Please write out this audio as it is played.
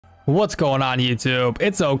What's going on, YouTube?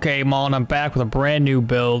 It's okmall and I'm back with a brand new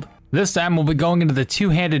build. This time we'll be going into the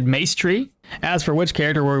two-handed mace tree. As for which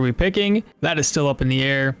character we'll be picking, that is still up in the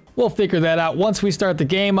air. We'll figure that out once we start the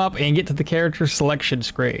game up and get to the character selection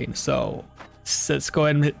screen. So let's go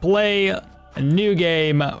ahead and hit play. A new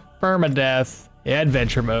game, Permadeath,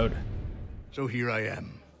 adventure mode. So here I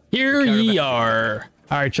am. Here ye are.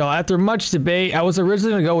 All right, y'all, after much debate, I was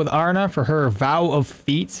originally gonna go with Arna for her Vow of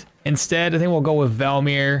Feet. Instead, I think we'll go with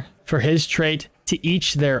Velmir for his trait, To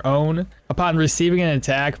Each Their Own. Upon receiving an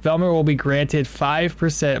attack, Velmir will be granted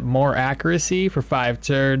 5% more accuracy for 5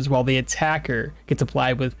 turns, while the attacker gets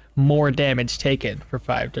applied with more damage taken for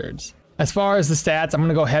 5 turns. As far as the stats, I'm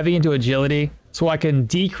gonna go heavy into agility, so I can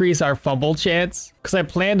decrease our fumble chance, because I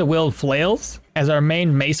plan to wield flails as our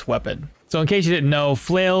main mace weapon. So in case you didn't know,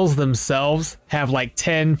 flails themselves have like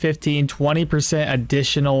 10, 15, 20%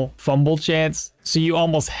 additional fumble chance. So you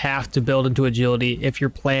almost have to build into agility if your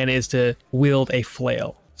plan is to wield a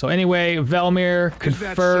flail. So anyway, Velmir,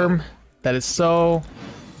 confirm that it's so.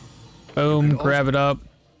 Boom, grab it up.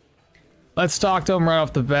 Let's talk to him right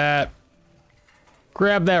off the bat.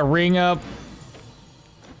 Grab that ring up.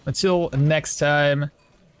 Until next time,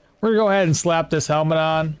 we're gonna go ahead and slap this helmet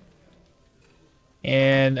on.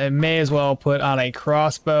 And I may as well put on a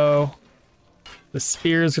crossbow. The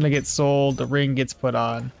spear is gonna get sold, the ring gets put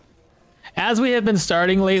on. As we have been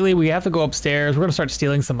starting lately, we have to go upstairs. We're gonna start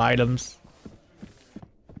stealing some items.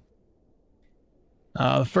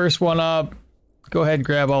 The first one up, go ahead and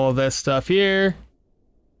grab all of this stuff here.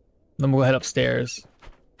 Then we'll head upstairs.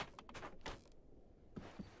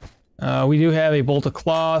 We do have a bolt of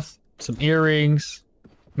cloth, some earrings.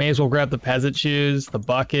 May as well grab the peasant shoes, the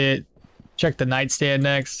bucket. Check the nightstand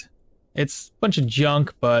next. It's a bunch of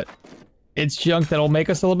junk, but it's junk that'll make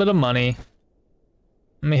us a little bit of money.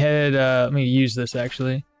 Let me use this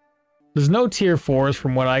actually. There's no tier 4s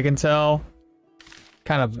from what I can tell.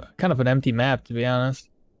 Kind of an empty map, to be honest.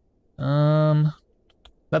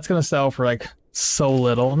 That's gonna sell for like so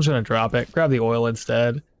little. I'm just gonna drop it. Grab the oil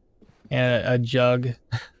instead. And a jug.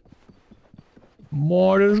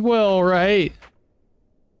 Might as well, right?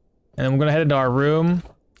 And then we're gonna head into our room.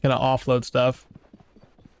 Gonna offload stuff.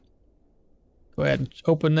 Go ahead and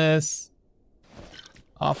open this.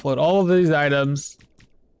 Offload all of these items.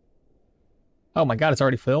 Oh my god, it's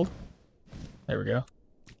already filled. There we go.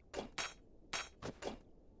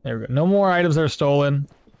 There we go. No more items that are stolen.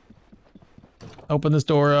 Open this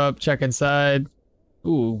door up, check inside.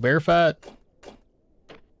 Ooh, bear fat.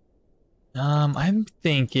 I'm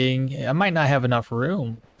thinking I might not have enough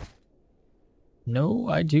room. No,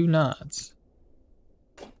 I do not.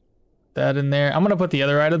 That in there. I'm gonna put the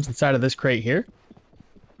other items inside of this crate here.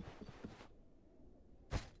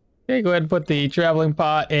 Okay, go ahead and put the traveling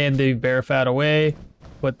pot and the bear fat away.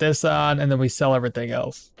 Put this on, and then we sell everything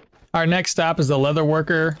else. Our next stop is the leather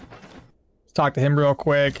worker. Let's talk to him real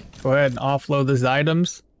quick. Go ahead and offload these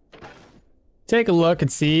items. Take a look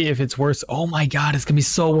and see if it's worth. Oh my god, it's gonna be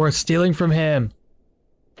so worth stealing from him.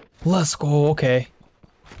 Let's go. Okay.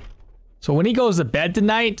 So when he goes to bed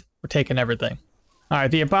tonight, we're taking everything. All right,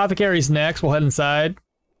 the apothecary's next. We'll head inside.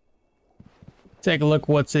 Take a look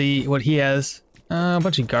what he has. A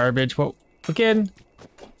bunch of garbage. Well, again,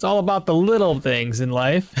 it's all about the little things in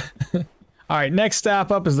life. All right, next stop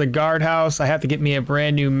up is the guardhouse. I have to get me a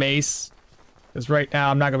brand new mace, because right now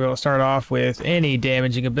I'm not gonna be able to start off with any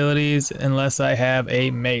damaging abilities unless I have a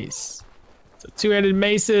mace. So two-handed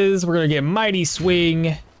maces. We're gonna get mighty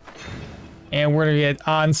swing, and we're gonna get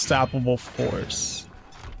unstoppable force.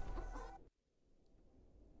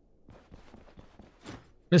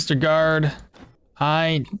 Mr. Guard,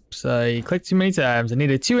 I clicked too many times. I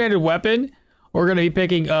need a two-handed weapon. We're gonna be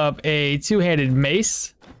picking up a two-handed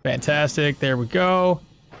mace. Fantastic, there we go.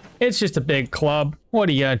 It's just a big club. What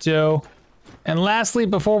are you gonna do? And lastly,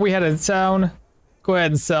 before we head into town, go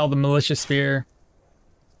ahead and sell the militia spear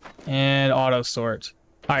and auto sort.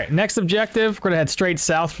 All right, next objective, we're gonna head straight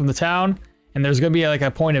south from the town, and there's gonna be like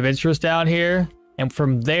a point of interest down here. And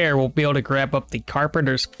from there, we'll be able to grab up the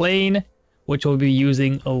carpenter's plane, which we'll be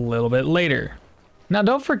using a little bit later. Now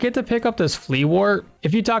don't forget to pick up this flea wart.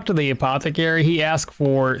 If you talk to the apothecary, he asks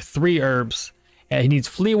for 3 herbs. And he needs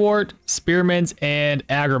flea wart, spearmint, and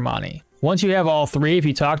agrimony. Once you have all 3, if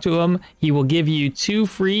you talk to him, he will give you 2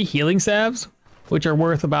 free healing salves, which are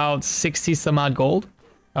worth about 60 some odd gold.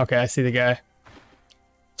 Okay, I see the guy.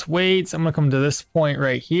 Let's wait. I'm gonna come to this point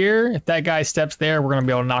right here. If that guy steps there, we're gonna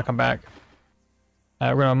be able to knock him back.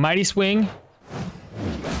 We're gonna mighty swing.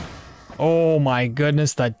 Oh my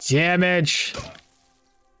goodness, the damage.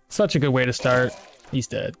 Such a good way to start. He's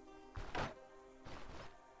dead.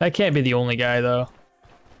 That can't be the only guy though.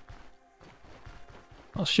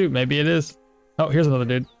 Oh shoot, maybe it is. Oh, here's another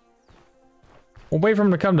dude. We'll wait for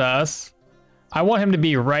him to come to us. I want him to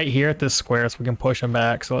be right here at this square so we can push him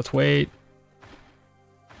back. So let's wait.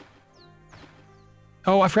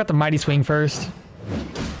 Oh, I forgot the mighty swing first.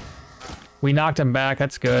 We knocked him back.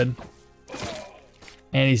 That's good.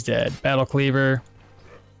 And he's dead. Battle cleaver.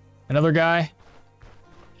 Another guy.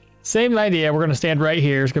 Same idea. We're going to stand right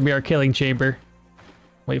here. It's going to be our killing chamber.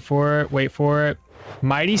 Wait for it. Wait for it.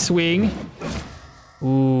 Mighty swing.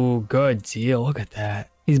 Ooh, good deal. Look at that.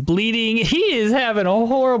 He's bleeding. He is having a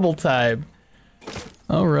horrible time.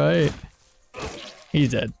 All right. He's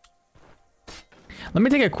dead. Let me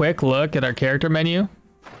take a quick look at our character menu.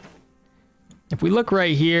 If we look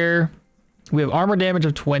right here, we have armor damage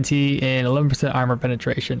of 20 and 11% armor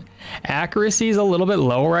penetration. Accuracy is a little bit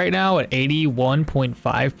low right now at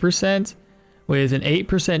 81.5% with an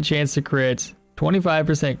 8% chance to crit,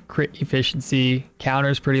 25% crit efficiency,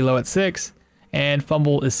 counter's pretty low at 6, and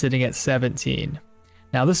fumble is sitting at 17.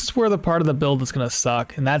 Now this is where the part of the build that's going to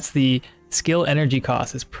suck, and that's the skill energy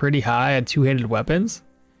cost is pretty high on two-handed weapons,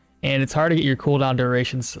 and it's hard to get your cooldown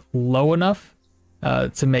durations low enough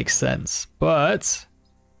to make sense. But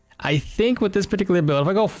I think with this particular build,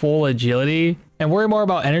 if I go full agility and worry more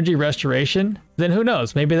about energy restoration, then who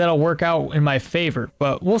knows? Maybe that'll work out in my favor,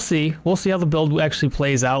 but we'll see. We'll see how the build actually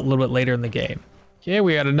plays out a little bit later in the game. Okay,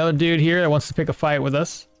 we got another dude here that wants to pick a fight with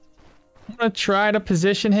us. I'm gonna try to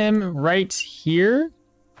position him right here.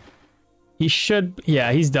 He should,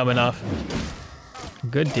 yeah, he's dumb enough.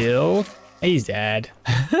 Good deal. He's dead.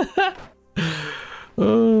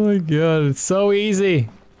 Oh my god, it's so easy.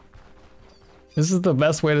 This is the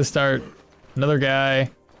best way to start. Another guy.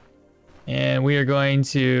 And we are going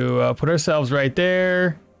to put ourselves right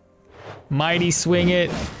there. Mighty swing it.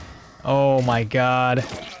 Oh my god.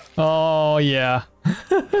 Oh yeah.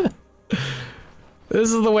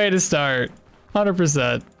 This is the way to start.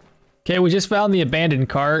 100%. Okay, we just found the abandoned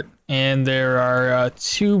cart. And there are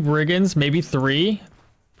 2 brigands, maybe 3.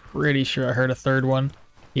 Pretty sure I heard a third one.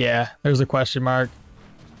 Yeah, there's a question mark.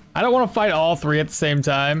 I don't want to fight all 3 at the same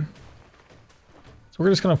time. So we're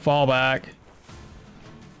just going to fall back.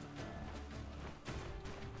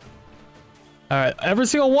 Alright, every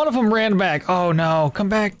single one of them ran back. Oh no, come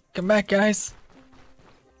back, guys.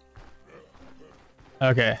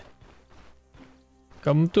 Okay.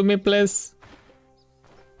 Come to me, please.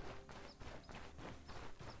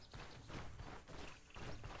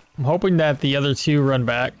 I'm hoping that the other 2 run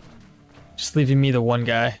back. Just leaving me the one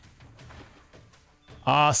guy.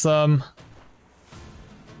 Awesome.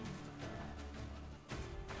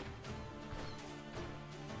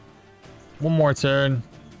 One more turn.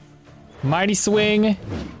 Mighty swing.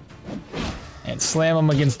 And slam him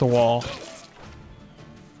against the wall.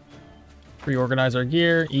 Reorganize our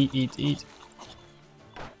gear. Eat, eat, eat.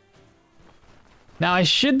 Now I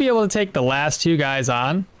should be able to take the last 2 guys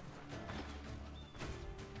on.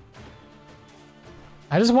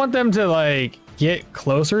 I just want them to, like, get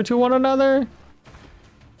closer to one another.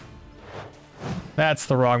 That's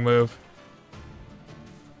the wrong move.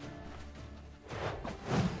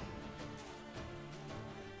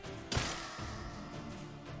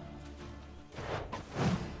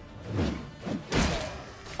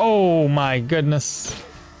 Oh my goodness.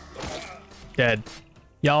 Dead.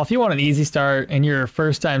 Y'all, if you want an easy start and you're a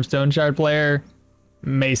first-time Stoneshard player,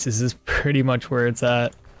 Maces is pretty much where it's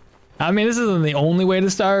at. I mean, this isn't the only way to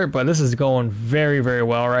start, but this is going very, very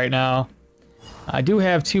well right now. I do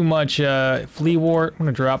have too much flea wart. I'm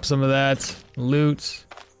gonna drop some of that. Loot.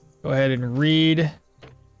 Go ahead and read.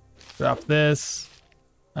 Drop this.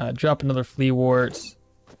 Drop another flea wart.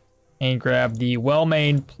 And grab the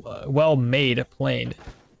well-made plane.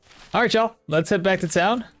 Alright, y'all. Let's head back to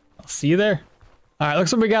town. I'll see you there. Alright,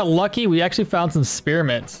 looks like we got lucky. We actually found some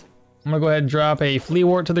spearmints. I'm gonna go ahead and drop a flea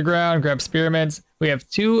wart to the ground, grab spearmints. We have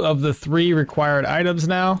 2 of the 3 required items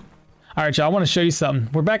now. Alright, y'all, I want to show you something.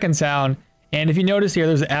 We're back in town, and if you notice here,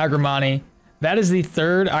 there's agrimony. That is the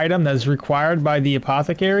 3rd item that is required by the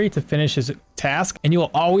apothecary to finish his task, and you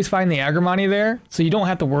will always find the agrimony there, so you don't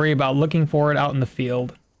have to worry about looking for it out in the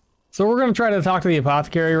field. So we're going to try to talk to the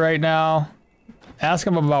apothecary right now, ask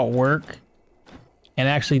him about work, and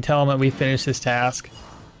actually tell him that we finished this task.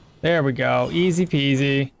 There we go, easy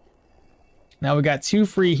peasy. Now we got 2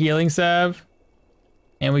 free healing salve,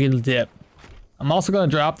 and we can dip. I'm also going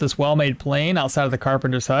to drop this well-made plane outside of the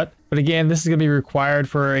carpenter's hut. But again, this is going to be required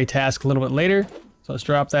for a task a little bit later. So let's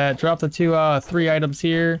drop that. Drop the 3 items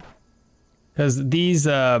here. Because these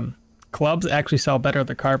clubs actually sell better at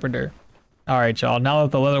the carpenter. Alright, y'all. Now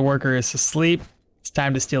that the leather worker is asleep, it's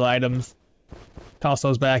time to steal items. Toss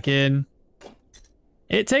those back in.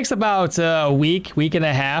 It takes about a week, week and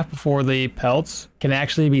a half before the pelts can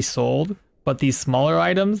actually be sold. But these smaller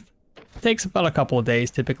items, it takes about a couple of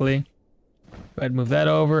days typically. Go ahead and move that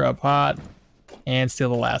over, a pot, and steal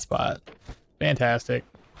the last pot. Fantastic.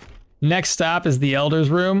 Next stop is the Elder's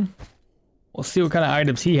room. We'll see what kind of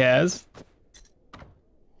items he has.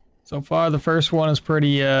 So far, the first one is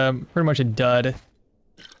pretty much a dud.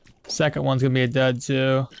 Second one's gonna be a dud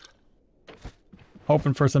too.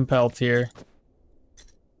 Hoping for some pelts here.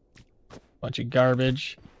 Bunch of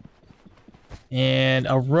garbage. And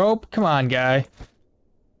a rope. Come on, guy.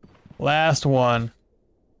 Last one.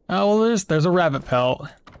 Oh, well, there's a rabbit pelt.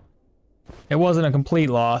 It wasn't a complete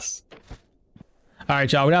loss. All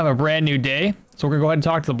right, y'all, we now have a brand new day. So we're gonna go ahead and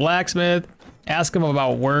talk to the blacksmith, ask him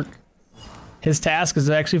about work. His task is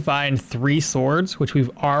to actually find 3 swords, which we've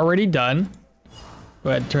already done. Go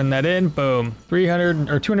ahead and turn that in, boom. 300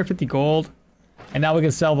 or 250 gold. And now we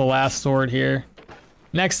can sell the last sword here.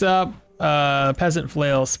 Next up, peasant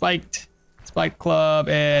flail spiked club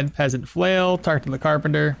and peasant flail. Talk to the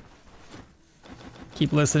carpenter.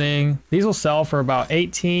 Keep listening. These will sell for about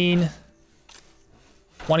 18,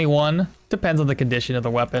 21. Depends on the condition of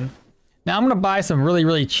the weapon. Now I'm gonna buy some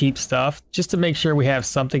really cheap stuff just to make sure we have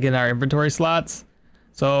something in our inventory slots.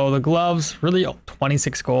 So the gloves, really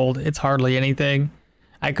 26 gold. It's hardly anything.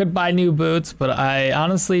 I could buy new boots, but I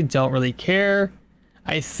honestly don't really care.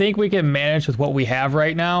 I think we can manage with what we have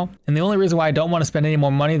right now. And the only reason why I don't want to spend any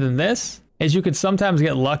more money than this is you could sometimes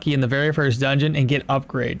get lucky in the very first dungeon and get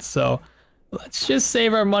upgrades. So let's just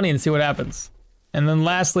save our money and see what happens. And then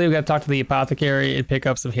lastly, we got to talk to the apothecary and pick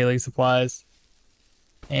up some healing supplies.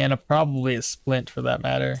 And probably a splint for that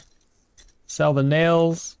matter. Sell the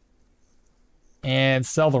nails. And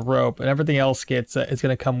sell the rope. And everything else gets is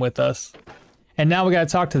going to come with us. And now we got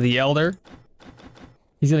to talk to the elder.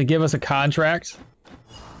 He's going to give us a contract.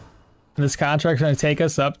 And this contract is going to take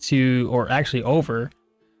us up to, or actually over,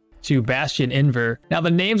 to Bastion Inver. Now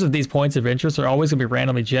the names of these points of interest are always going to be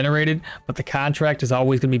randomly generated, but the contract is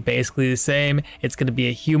always going to be basically the same. It's going to be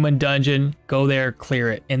a human dungeon. Go there,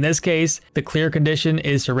 clear it. In this case, the clear condition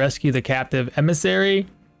is to rescue the captive emissary,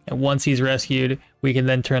 and once he's rescued, we can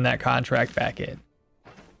then turn that contract back in.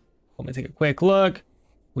 Let me take a quick look.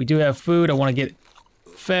 We do have food. I want to get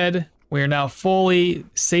fed. We are now fully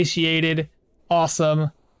satiated.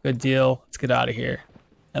 Awesome. Good deal. Let's get out of here.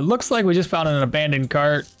 It looks like we just found an abandoned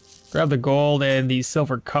cart. Grab the gold and the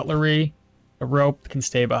silver cutlery. The rope can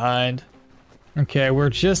stay behind. Okay, we're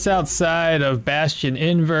just outside of Bastion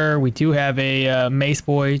Inver. We do have a mace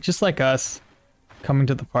boy, just like us, coming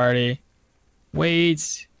to the party.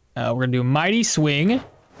 Wait. We're going to do a mighty swing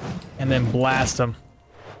and then blast him.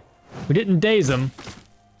 We didn't daze him,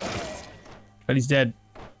 but he's dead.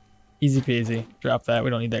 Easy peasy. Drop that. We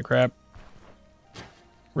don't need that crap.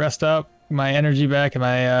 Rest up. My energy back and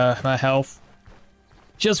my health.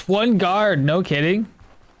 Just one guard. No kidding.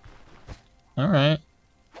 All right.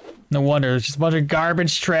 No wonder. It's just a bunch of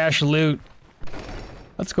garbage, trash loot.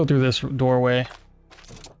 Let's go through this doorway.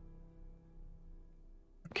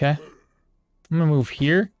 Okay. I'm gonna move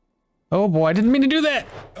here. Oh boy, I didn't mean to do that.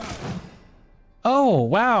 Oh,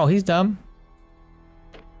 wow, he's dumb.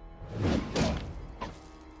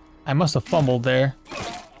 I must have fumbled there.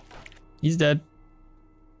 He's dead.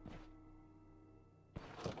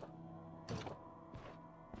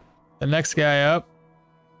 The next guy up.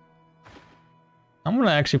 I'm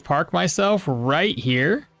gonna actually park myself right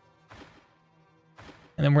here.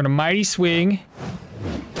 And then we're gonna mighty swing.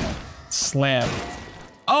 Slam.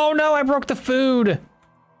 Oh no, I broke the food.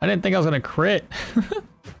 I didn't think I was gonna crit.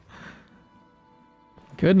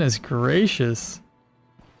 Goodness gracious.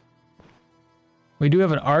 We do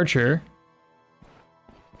have an archer.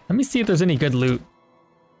 Let me see if there's any good loot.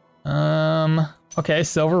 Okay,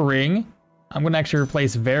 silver ring. I'm gonna actually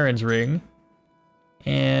replace Varen's ring.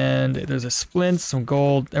 And there's a splint, some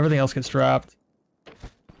gold, everything else gets dropped.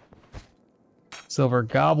 Silver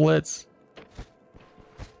goblets.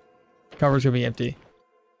 Cover's gonna be empty.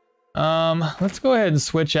 Let's go ahead and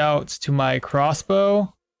switch out to my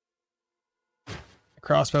crossbow. The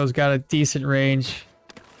crossbow's got a decent range.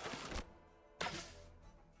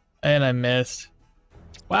 And I missed.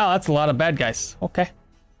 Wow, that's a lot of bad guys. Okay.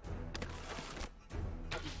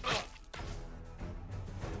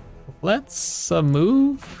 Let's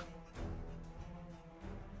move.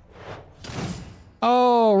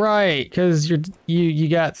 Oh, right, because you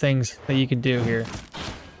got things that you can do here.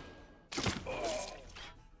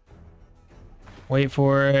 Wait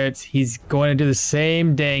for it. He's going to do the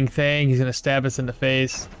same dang thing. He's going to stab us in the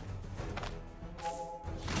face.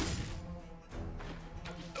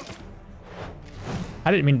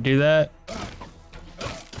 I didn't mean to do that.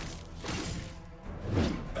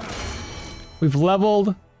 We've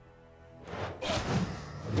leveled.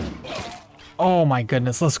 Oh my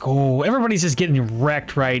goodness, let's go. Everybody's just getting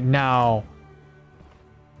wrecked right now.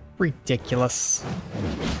 Ridiculous.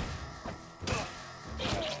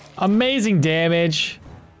 Amazing damage.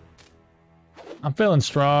 I'm feeling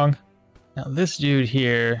strong. Now this dude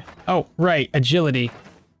here. Oh, right, agility.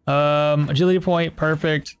 Agility point,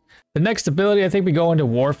 perfect. The next ability, I think we go into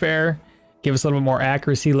warfare. Give us a little bit more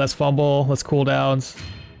accuracy, less fumble, less cooldowns.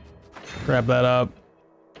 Grab that up.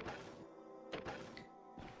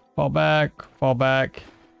 Fall back, fall back.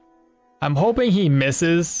 I'm hoping he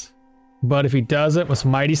misses, but if he doesn't, with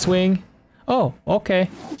mighty swing. Oh, okay.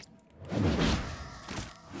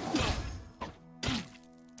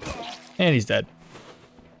 And he's dead.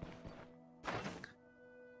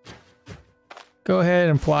 Go ahead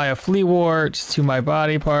and apply a flea wart to my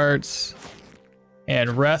body parts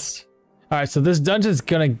and rest. All right, so this dungeon is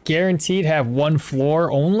gonna guaranteed have 1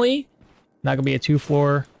 floor only. Not gonna be a 2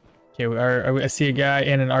 floor. Okay, I see a guy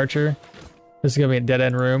and an archer. This is gonna be a dead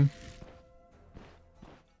end room.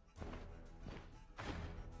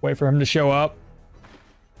 Wait for him to show up.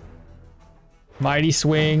 Mighty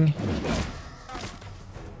swing.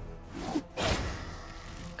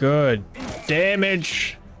 Good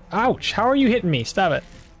damage. Ouch, how are you hitting me? Stop it.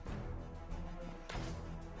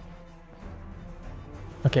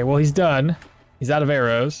 Okay, well, he's done. He's out of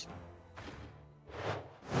arrows.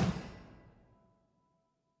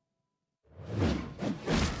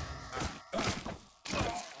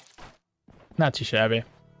 Not too shabby.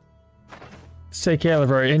 Let's take care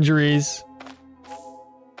of our injuries.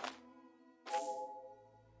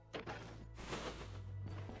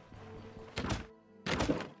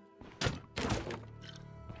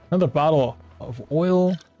 Another bottle of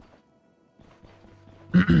oil.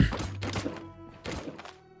 Let's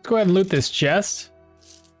go ahead and loot this chest.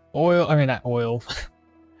 Oil, I mean not oil.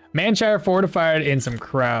 Manshire fortified and some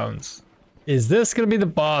crowns. Is this gonna be the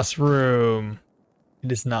boss room?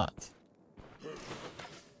 It is not.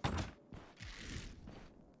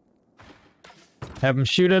 Have him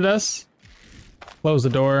shoot at us. Close the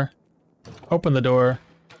door. Open the door.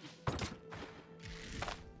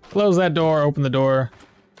 Close that door, open the door.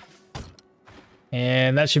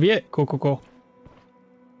 And that should be it. Cool, cool, cool.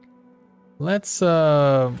 Let's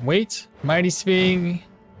wait. Mighty swing.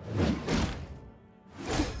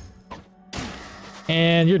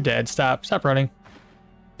 And you're dead. Stop. Stop running.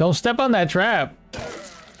 Don't step on that trap.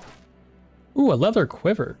 Ooh, a leather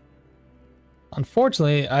quiver.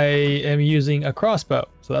 Unfortunately, I am using a crossbow,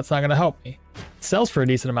 so that's not gonna help me. It sells for a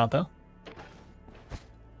decent amount though.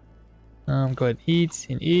 Go ahead and eat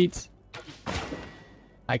and eat.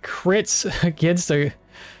 I crits against a...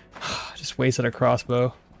 Just wasted a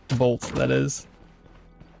crossbow. Bolt, that is.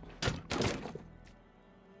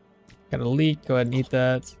 Got a leak, go ahead and eat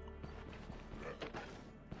that.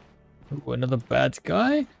 Ooh, another bad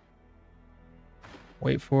guy?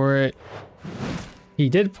 Wait for it. He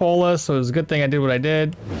did pull us, so it was a good thing I did what I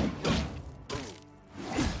did.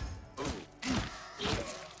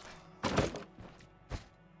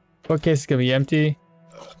 Bookcase is gonna be empty.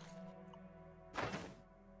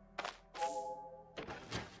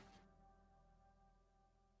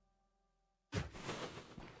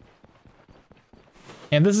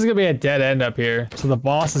 And this is gonna be a dead end up here. So the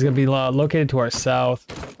boss is gonna be located to our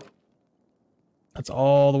south. That's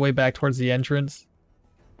all the way back towards the entrance.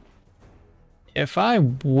 If I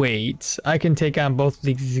wait, I can take on both of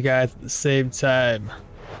these guys at the same time.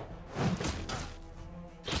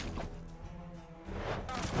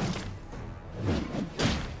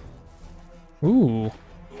 Ooh.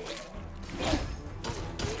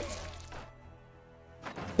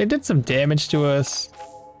 They did some damage to us.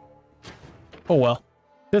 Oh well.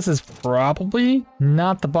 This is probably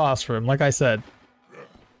not the boss room, like I said.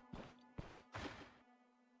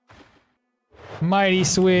 Mighty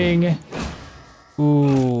swing.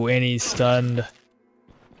 Ooh, and he's stunned.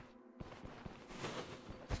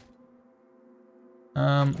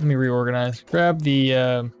 Let me reorganize. Grab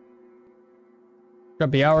the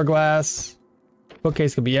hourglass.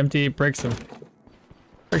 Bookcase could be empty. Break some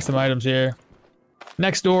items here.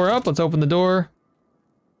 Next door up. Let's open the door.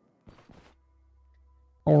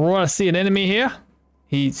 Oh, we want to see an enemy here.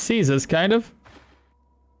 He sees us, kind of.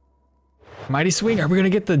 Mighty swing. Are we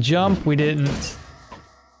gonna get the jump? We didn't.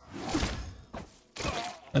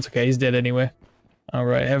 That's okay. He's dead anyway. All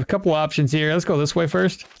right. I have a couple options here. Let's go this way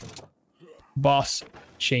first. Boss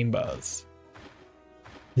chambers.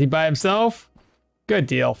 Is he by himself? Good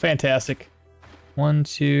deal. Fantastic. 1,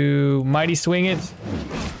 2. Mighty swing it.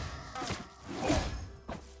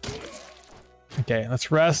 Okay.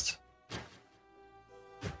 Let's rest.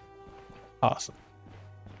 Awesome.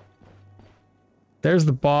 There's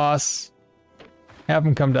the boss. Have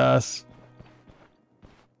him come to us.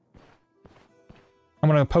 I'm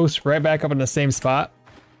gonna post right back up in the same spot.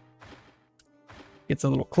 Gets a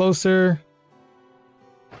little closer.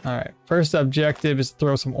 Alright, first objective is to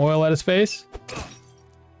throw some oil at his face.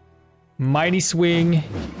 Mighty swing.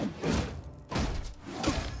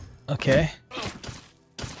 Okay.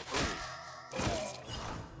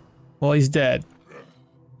 Well, he's dead.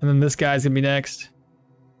 And then this guy's gonna be next.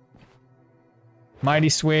 Mighty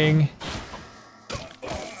swing.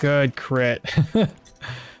 Good crit.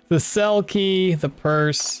 The cell key, the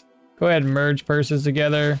purse. Go ahead and merge purses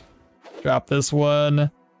together. Drop this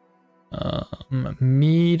one.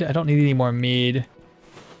 Mead. I don't need any more mead.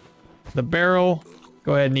 The barrel.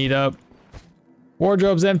 Go ahead and eat up.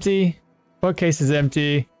 Wardrobe's empty. Bookcase is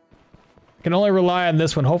empty. I can only rely on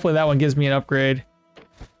this one. Hopefully that one gives me an upgrade.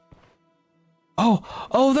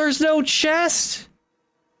 Oh, there's no chest.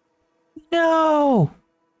 No.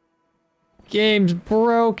 Game's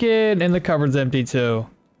broken and the cupboard's empty too.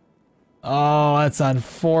 Oh, that's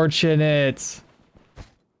unfortunate.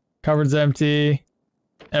 Cupboard's empty.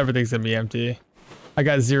 Everything's gonna be empty. I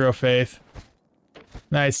got 0 faith.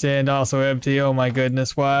 Nightstand also empty. Oh my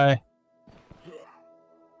goodness, why?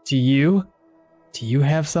 Do you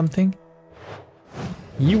have something?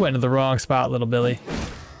 You went to the wrong spot, little Billy.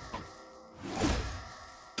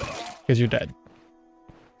 Because you're dead.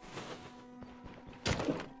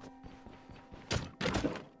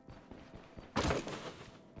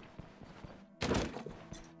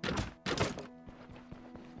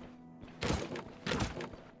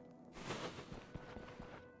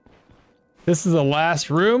 This is the last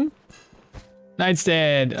room.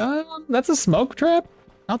 Nightstand. That's a smoke trap.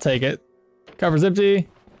 I'll take it. Cupboard's empty.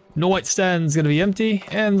 Nightstand's gonna be empty.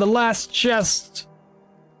 And the last chest.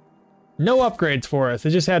 No upgrades for us. It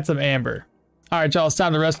just had some amber. Alright, y'all. It's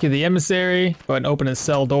time to rescue the emissary. Go ahead and open his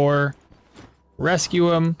cell door.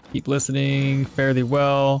 Rescue him. Keep listening. Fare thee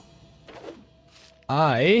well.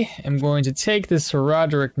 I am going to take this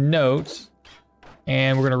Roderick note.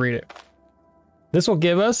 And we're gonna read it. This will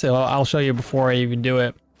give us, I'll show you before I even do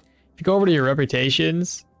it. If you go over to your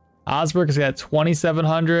reputations, Osberg has got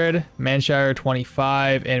 2,700, Manshire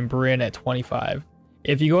 25, and Bryn at 25.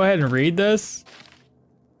 If you go ahead and read this,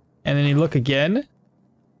 and then you look again,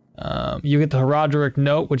 you get the Roderick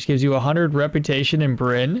note, which gives you 100 reputation in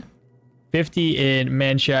Bryn, 50 in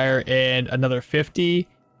Manshire, and another 50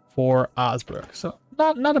 for Osberg. So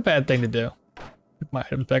not a bad thing to do. Pick my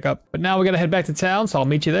items back up. But now we gotta head back to town, so I'll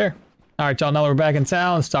meet you there. Alright, y'all, now we're back in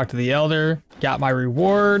town. Let's talk to the Elder. Got my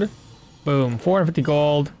reward. Boom, 450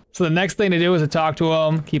 gold. So the next thing to do is to talk to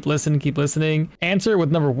him. Keep listening, keep listening. Answer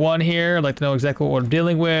with number 1 here. I'd like to know exactly what I'm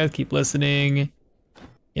dealing with. Keep listening.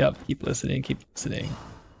 Yep, keep listening, keep listening.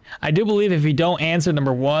 I do believe if you don't answer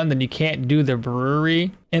number 1, then you can't do the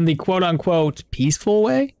brewery in the quote-unquote peaceful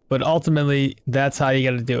way. But ultimately, that's how you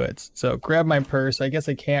gotta do it. So grab my purse. I guess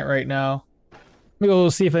I can't right now. Let me go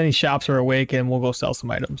see if any shops are awake and we'll go sell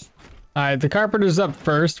some items. Alright, the carpenter's up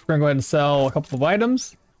first. We're gonna go ahead and sell a couple of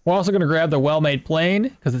items. We're also gonna grab the well-made plane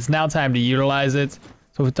because it's now time to utilize it.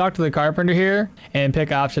 So if we talk to the carpenter here and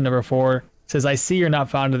pick option number 4, it says, I see you're not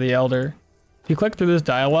found to the Elder. If you click through this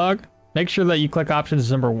dialogue, make sure that you click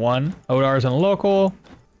options number 1, Odar's on local,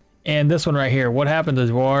 and this one right here, what happened to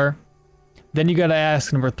Dwar? Then you gotta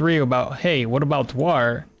ask number 3 about, hey, what about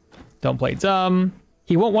Dwar? Don't play dumb.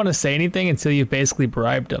 He won't want to say anything until you've basically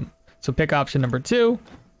bribed him. So pick option number 2.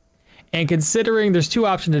 And considering there's 2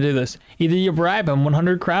 options to do this, either you bribe him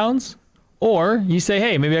 100 crowns, or you say,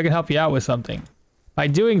 hey, maybe I can help you out with something. By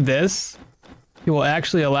doing this, he will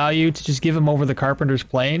actually allow you to just give him over the carpenter's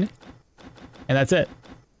plane, and that's it.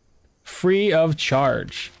 Free of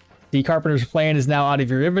charge. The carpenter's plane is now out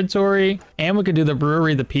of your inventory, and we can do the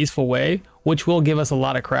brewery the peaceful way, which will give us a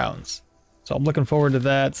lot of crowns. So I'm looking forward to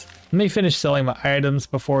that. Let me finish selling my items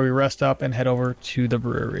before we rest up and head over to the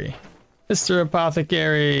brewery. Mr.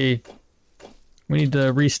 Apothecary. We need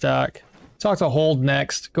to restock. Talk to Hold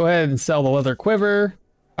next. Go ahead and sell the leather quiver.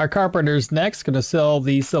 Our carpenter's next. Gonna sell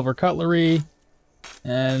the silver cutlery.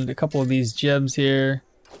 And a couple of these gems here.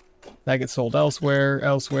 That gets sold elsewhere.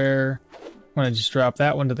 I'm gonna just drop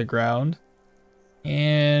that one to the ground.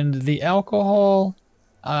 And the alcohol,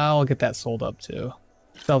 I'll get that sold up too.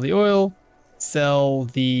 Sell the oil. Sell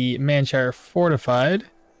the Manshire Fortified.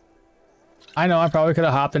 I know I probably could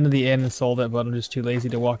have hopped into the inn and sold it, but I'm just too lazy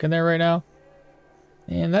to walk in there right now.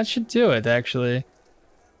 And that should do it, actually.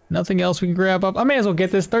 Nothing else we can grab up. I may as well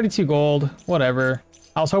get this. 32 gold. Whatever.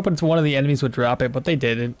 I was hoping one of the enemies would drop it, but they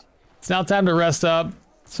didn't. It's now time to rest up.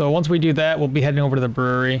 So once we do that, we'll be heading over to the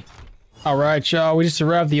brewery. Alright, y'all. We just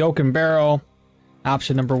arrived at the Oak and Barrel.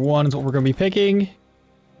 Option number 1 is what we're going to be picking.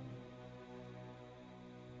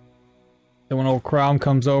 Then when old Crom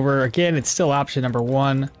comes over, again, it's still option number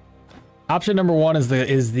 1. Option number 1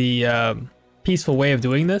 is the peaceful way of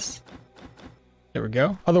doing this. There we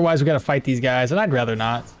go. Otherwise, we got to fight these guys, and I'd rather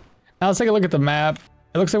not. Now let's take a look at the map.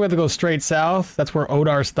 It looks like we have to go straight south. That's where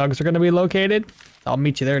Odar's thugs are going to be located. I'll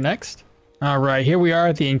meet you there next. All right, here we are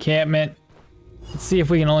at the encampment. Let's see if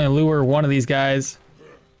we can only lure one of these guys.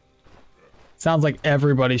 Sounds like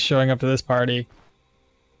everybody's showing up to this party.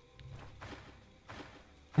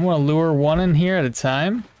 I'm going to lure one in here at a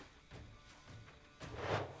time.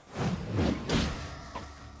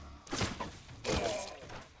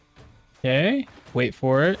 Okay, wait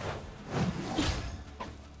for it.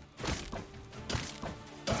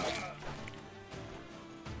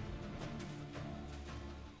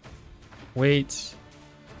 Wait.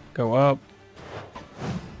 Go up.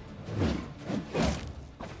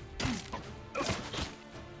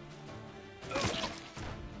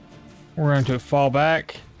 We're going to fall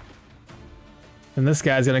back. And this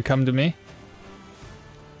guy's going to come to me.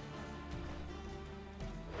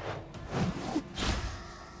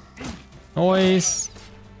 Noise.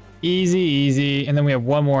 Easy, easy. And then we have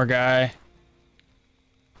one more guy.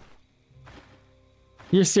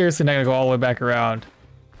 You're seriously not going to go all the way back around.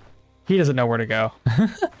 He doesn't know where to go. I'm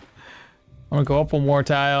going to go up one more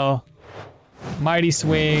tile. Mighty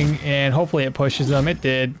swing. And hopefully it pushes him. It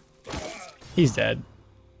did. He's dead.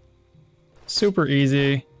 Super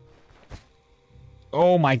easy.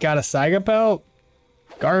 Oh my god, a Saiga pelt?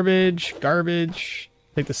 Garbage, garbage.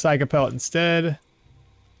 Take the Saiga pelt instead.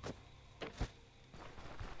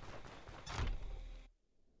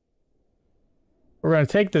 We're gonna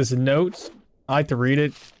take this note. I like to read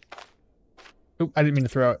it. Oop, I didn't mean to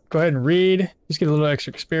throw it. Go ahead and read. Just get a little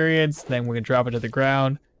extra experience. Then we can drop it to the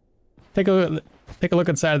ground. Take a look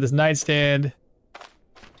inside of this nightstand.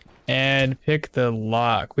 And pick the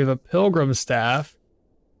lock. We have a pilgrim staff,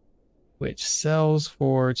 which sells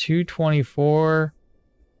for 224.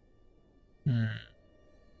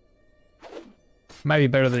 Might be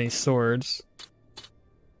better than these swords.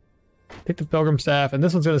 Pick the pilgrim staff, and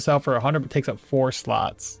this one's going to sell for 100, but takes up 4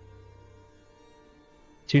 slots.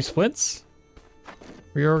 2 splits.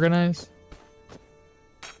 Reorganize.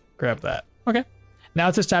 Grab that. Okay. Now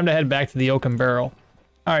it's just time to head back to the Oaken Barrel.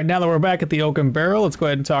 All right, now that we're back at the Oaken Barrel, let's go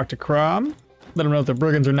ahead and talk to Crom. Let him know that the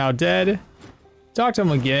brigands are now dead. Talk to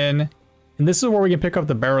him again. And this is where we can pick up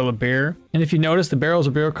the barrel of beer. And if you notice, the barrels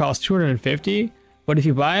of beer cost 250. But if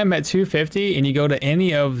you buy them at 250 and you go to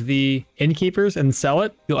any of the innkeepers and sell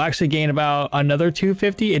it, you'll actually gain about another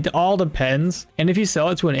 250. It all depends. And if you sell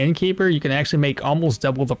it to an innkeeper, you can actually make almost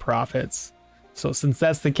double the profits. So since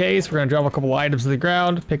that's the case, we're going to drop a couple items to the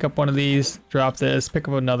ground, pick up one of these, drop this, pick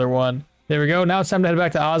up another one. There we go. Now it's time to head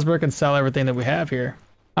back to Osbrook and sell everything that we have here.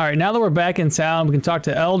 All right, now that we're back in town, we can talk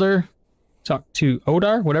to Elder, talk to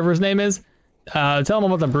Odar, whatever his name is. Tell him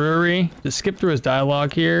about the brewery. Just skip through his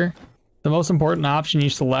dialogue here. The most important option you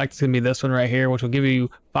select is going to be this one right here, which will give you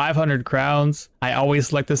 500 crowns. I always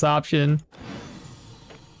select this option.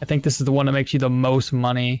 I think this is the one that makes you the most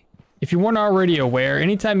money. If you weren't already aware,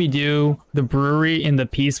 anytime you do the brewery in the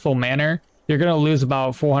peaceful manner, you're going to lose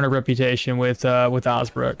about 400 reputation with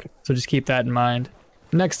Osbrook. So just keep that in mind.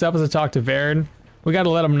 Next up is to talk to Varen. We got to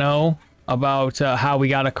let him know about how we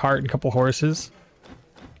got a cart and a couple horses.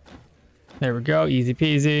 There we go. Easy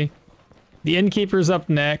peasy. The innkeeper's up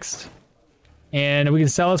next. And we can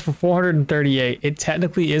sell this for 438. It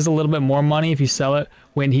technically is a little bit more money if you sell it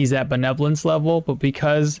when he's at benevolence level. But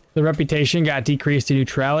because the reputation got decreased to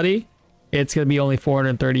neutrality, it's going to be only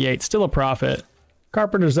 438. Still a profit.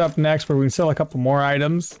 Carpenter's up next, where we can sell a couple more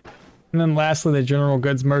items. And then lastly, the general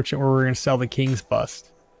goods merchant, where we're going to sell the king's bust.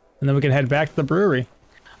 And then we can head back to the brewery.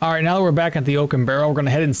 All right, now that we're back at the Oaken Barrel, we're going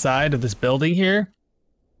to head inside of this building here.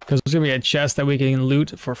 Because there's going to be a chest that we can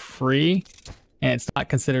loot for free. And it's not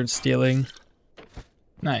considered stealing.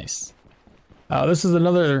 Nice. This is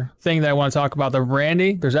another thing that I want to talk about. The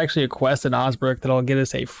brandy. There's actually a quest in Osbrook that'll get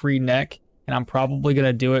us a free neck. And I'm probably going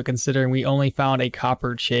to do it considering we only found a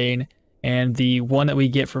copper chain. And the one that we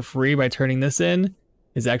get for free by turning this in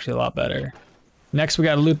is actually a lot better. Next, we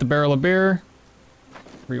got to loot the barrel of beer.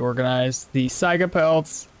 Reorganize the Saiga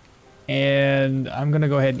pelts. And I'm going to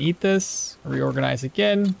go ahead and eat this. Reorganize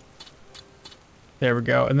again. There we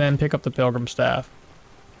go. And then pick up the pilgrim staff.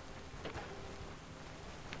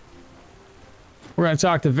 We're going to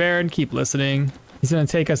talk to Varen. Keep listening. He's going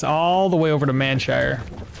to take us all the way over to Manshire.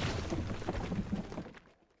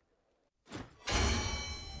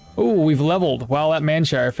 Oh, we've leveled while at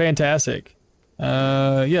Manshire. Fantastic.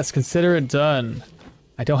 Yes, consider it done.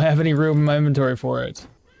 I don't have any room in my inventory for it.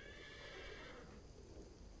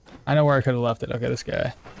 I know where I could have left it. Okay, this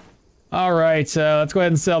guy. All right, let's go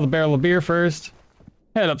ahead and sell the barrel of beer first.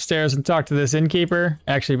 Head upstairs and talk to this innkeeper.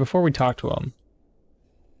 Actually, before we talk to him,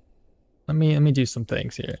 let me do some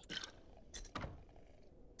things here.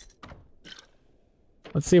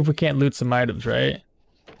 Let's see if we can't loot some items, right?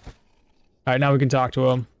 All right, now we can talk to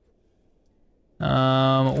him.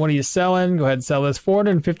 What are you selling? Go ahead and sell this.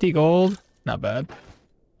 450 gold. Not bad.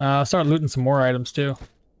 Start looting some more items too.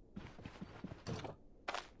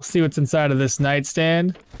 We'll see what's inside of this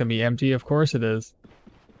nightstand. It's gonna be empty, of course it is.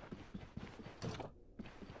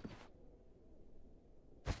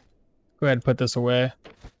 Go ahead and put this away.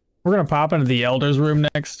 We're gonna pop into the Elder's room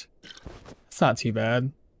next. It's not too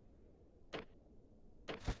bad.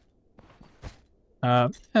 I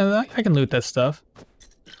can loot this stuff.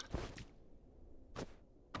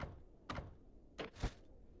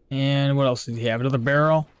 And what else did he have? Another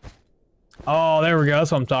barrel? Oh, there we go.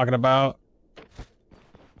 That's what I'm talking about.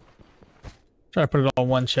 Try to put it all in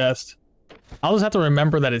one chest. I'll just have to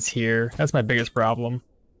remember that it's here. That's my biggest problem.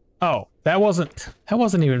 Oh, that wasn't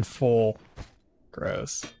even full.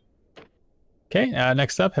 Gross. Okay,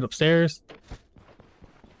 next up, head upstairs.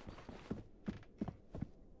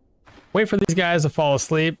 Wait for these guys to fall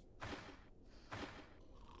asleep.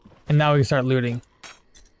 And now we can start looting.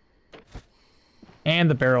 And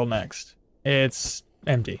the barrel next. It's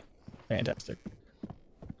empty. Fantastic.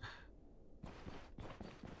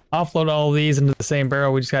 Offload all of these into the same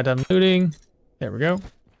barrel we just got done looting. There we go.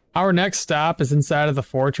 Our next stop is inside of the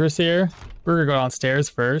fortress here. We're gonna go downstairs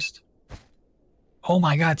first. Oh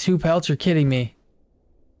my god, 2 pelts? You're kidding me.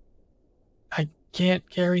 I can't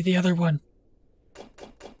carry the other one.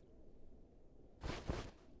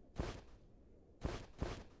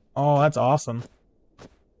 Oh, that's awesome.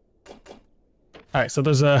 Alright, so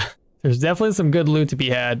there's definitely some good loot to be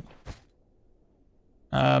had.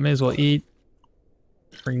 May as well eat.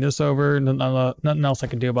 Bring this over. Nothing else I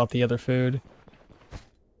can do about the other food.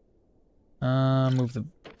 Move the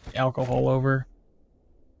alcohol over.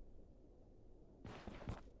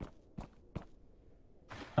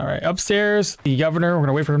 Alright, upstairs, the governor. We're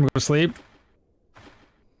gonna wait for him to go to sleep.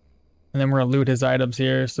 And then we're gonna loot his items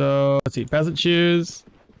here. So, let's see. Peasant shoes.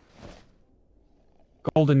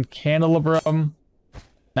 Golden candelabrum.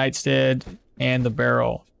 Nightstand. And the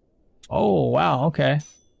barrel. Oh, wow. Okay.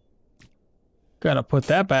 Gonna put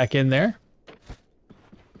that back in there.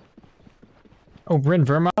 Oh, Bryn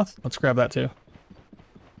Vermouth. Let's grab that too.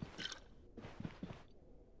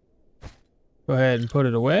 Go ahead and put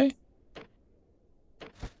it away.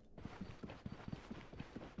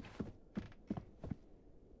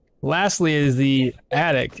 Lastly is the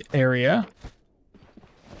attic area.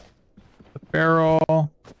 The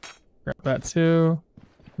barrel. Grab that too.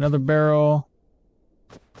 Another barrel.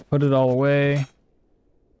 Put it all away.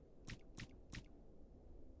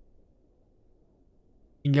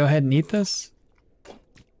 You can go ahead and eat this.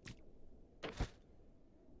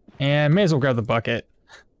 And may as well grab the bucket.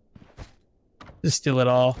 Just steal it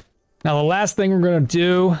all. Now the last thing we're gonna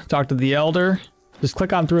do, talk to the elder. Just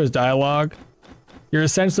click on through his dialogue. You're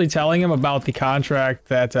essentially telling him about the contract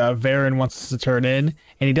that Varen wants us to turn in,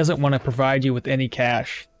 and he doesn't want to provide you with any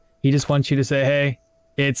cash. He just wants you to say, hey,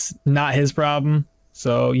 it's not his problem,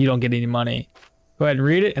 so you don't get any money. Go ahead and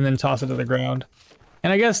read it, and then toss it to the ground.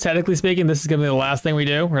 And I guess, technically speaking, this is going to be the last thing we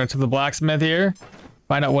do. We're going to the blacksmith here,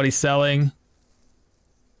 find out what he's selling.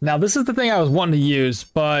 Now, this is the thing I was wanting to use,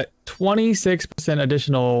 but 26%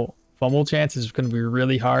 additional fumble chance is going to be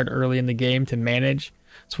really hard early in the game to manage.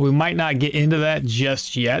 So we might not get into that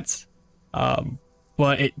just yet.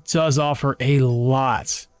 But it does offer a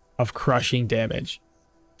lot of crushing damage.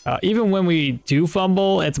 Even when we do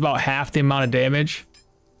fumble, it's about half the amount of damage.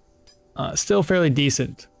 Still fairly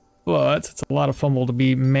decent. But it's a lot of fumble to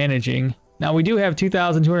be managing. Now we do have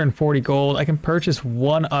 2,240 gold. I can purchase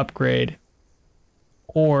one upgrade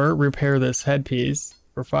or repair this headpiece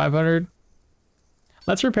for 500.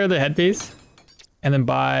 Let's repair the headpiece and then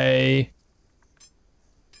buy.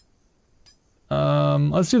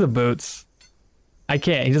 Let's do the boots. I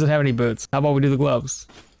can't. He doesn't have any boots. How about we do the gloves?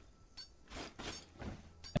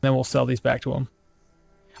 And then we'll sell these back to him.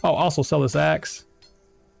 Oh, also sell this axe.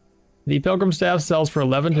 The pilgrim staff sells for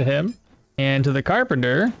 11 to him, and to the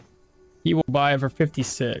carpenter, he will buy it for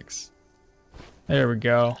 56. There we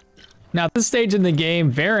go. Now, at this stage in the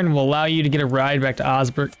game, Varen will allow you to get a ride back to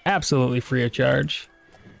Osberg absolutely free of charge.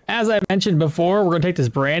 As I mentioned before, we're going to take this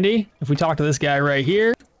brandy. If we talk to this guy right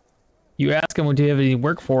here, you ask him, do you have any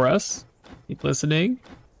work for us? Keep listening.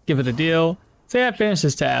 Give it a deal. Say I finished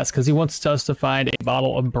his task, because he wants us to find a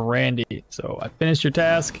bottle of brandy. So I finished your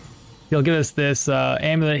task. He'll give us this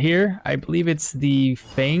amulet here. I believe it's the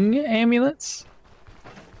Fang amulets.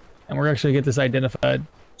 and we're actually get this identified.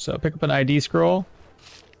 So pick up an ID scroll,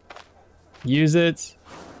 use it.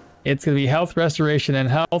 It's going to be health, restoration, and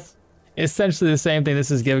health. Essentially the same thing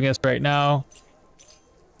this is giving us right now.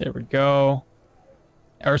 There we go.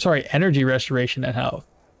 Or sorry, energy restoration and health.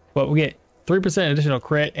 But we get 3% additional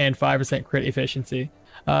crit and 5% crit efficiency.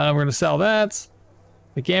 We're going to sell that.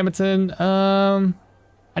 The Gambeton.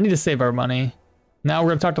 I need to save our money. Now we're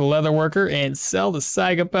going to talk to the leather worker and sell the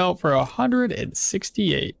Saga belt for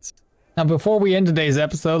 168. Now before we end today's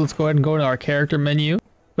episode, let's go ahead and go to our character menu.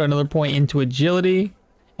 Put another point into agility.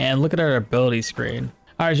 And look at our ability screen.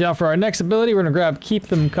 Alright, y'all, for our next ability, we're going to grab Keep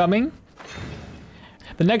Them Coming.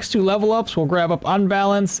 The next 2 level ups, we'll grab up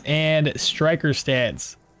Unbalance and Striker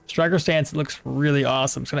Stance. Striker Stance looks really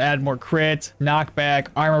awesome. It's going to add more crit, knockback,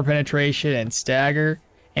 armor penetration, and stagger.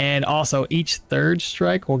 And also, each third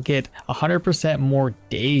strike will get 100% more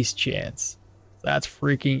daze chance. That's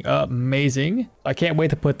freaking amazing. I can't wait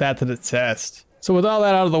to put that to the test. So with all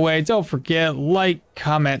that out of the way, don't forget, like,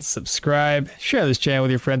 comment, subscribe, share this channel with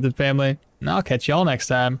your friends and family, and I'll catch y'all next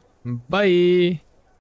time. Bye!